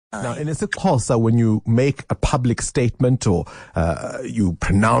Now, in isiXhosa, when you make a public statement or you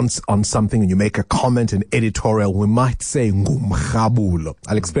pronounce on something and you make a comment, an editorial, we might say ngumkhabulo.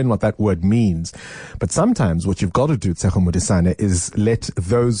 I'll explain what that word means. But sometimes what you've got to do, Tseho Modisane, is let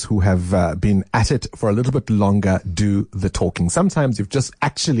those who have been at it for a little bit longer do the talking. Sometimes you've just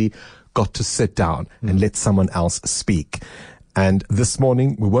actually got to sit down and let someone else speak. And this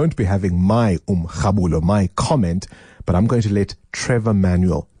morning, we won't be having my umkhabulo, my comment, but I'm going to let Trevor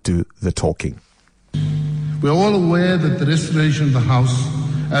Manuel do the talking. We're all aware that the restoration of the house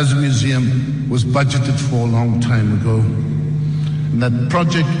as a museum was budgeted for a long time ago, and that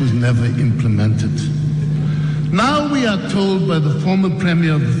project was never implemented. Now we are told by the former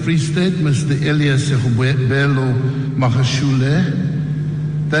Premier of the Free State, Mr. Elias Magashule,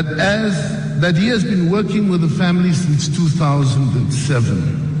 that he has been working with the family since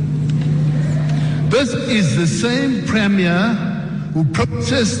 2007. This is the same Premier who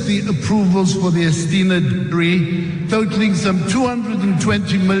processed the approvals for the Estina decree, totaling some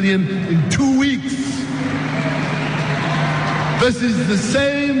 220 million in 2 weeks. This is the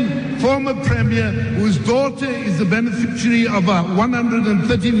same former Premier whose daughter is the beneficiary of a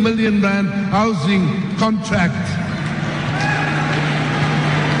 130 million rand housing contract,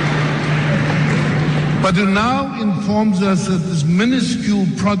 but who now informs us that this minuscule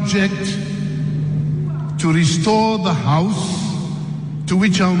project to restore the house to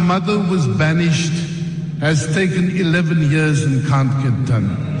which our mother was banished has taken 11 years and can't get done.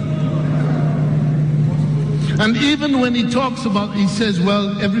 And even when he talks about, he says,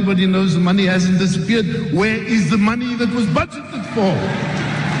 well, everybody knows the money hasn't disappeared. Where is the money that was budgeted for?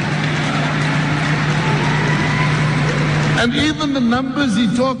 And even the numbers he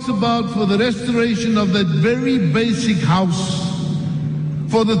talks about for the restoration of that very basic house,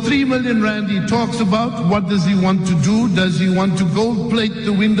 for the 3 million rand he talks about, what does he want to do? Does he want to gold plate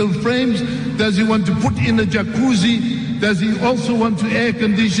the window frames? Does he want to put in a jacuzzi? Does he also want to air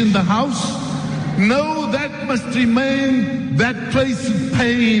condition the house? No, that must remain that place of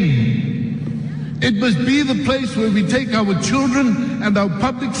pain. It must be the place where we take our children and our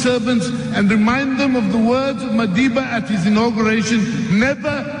public servants and remind them of the words of Madiba at his inauguration,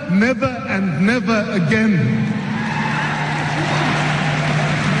 never, never and never again.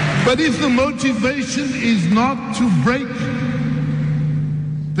 But if the motivation is not to break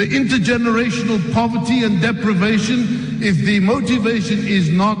the intergenerational poverty and deprivation, if the motivation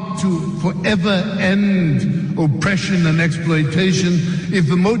is not to forever end oppression and exploitation, if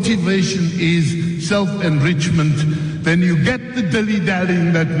the motivation is self-enrichment, then you get the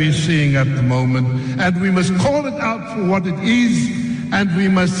dilly-dallying that we're seeing at the moment. And we must call it out for what it is, and we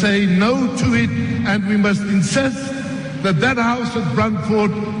must say no to it, and we must insist that that house at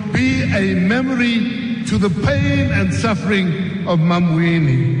Brandfort be a memory to the pain and suffering of Mam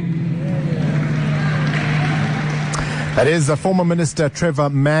Winnie. That is former Minister Trevor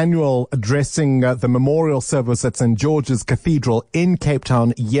Manuel addressing the memorial service at St. George's Cathedral in Cape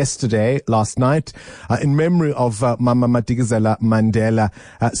Town last night, in memory of Mama Madikizela Mandela,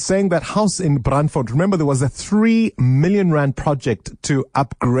 saying that house in Brandfort, remember there was a 3 million rand project to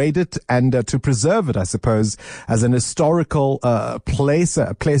upgrade it and to preserve it, I suppose, as an historical place,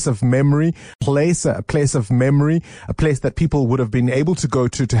 a place of memory, a place that people would have been able to go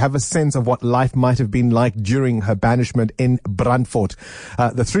to have a sense of what life might have been like during her banishment in Brandfort.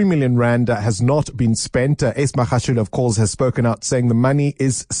 The 3 million rand has not been spent. Magashule, of course, has spoken out saying the money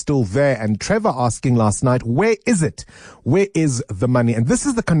is still there. And Trevor asking last night, where is it? Where is the money? And this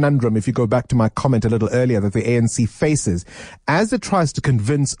is the conundrum, if you go back to my comment a little earlier, that the ANC faces as it tries to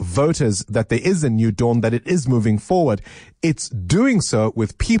convince voters that there is a new dawn, that it is moving forward. It's doing so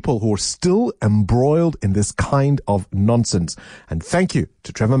with people who are still embroiled in this kind of nonsense. And thank you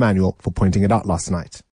to Trevor Manuel for pointing it out last night.